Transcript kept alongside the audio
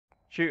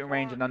Shooting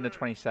range in under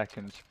 20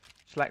 seconds.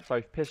 Select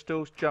both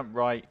pistols, jump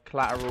right,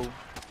 collateral,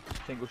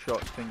 single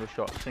shot, single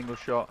shot, single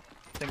shot,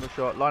 single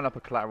shot. Line up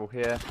a collateral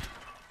here.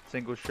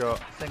 Single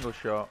shot, single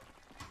shot,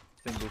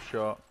 single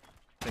shot,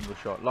 single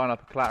shot. Line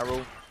up a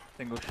collateral,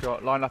 single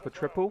shot. Line up a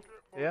triple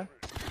here.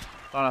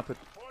 Line up a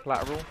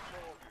collateral.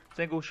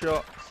 Single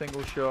shot,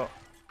 single shot,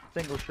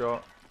 single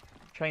shot.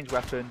 Change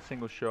weapon,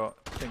 single shot,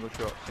 single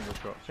shot, single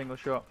shot, single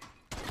shot.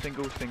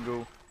 Single,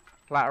 single,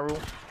 collateral,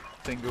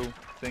 single,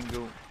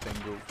 single,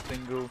 single,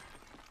 single,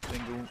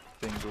 single,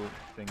 single,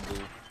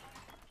 single,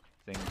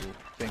 single,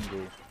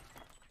 single.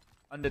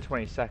 Under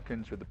 20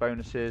 seconds with the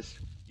bonuses.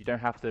 You don't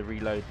have to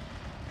reload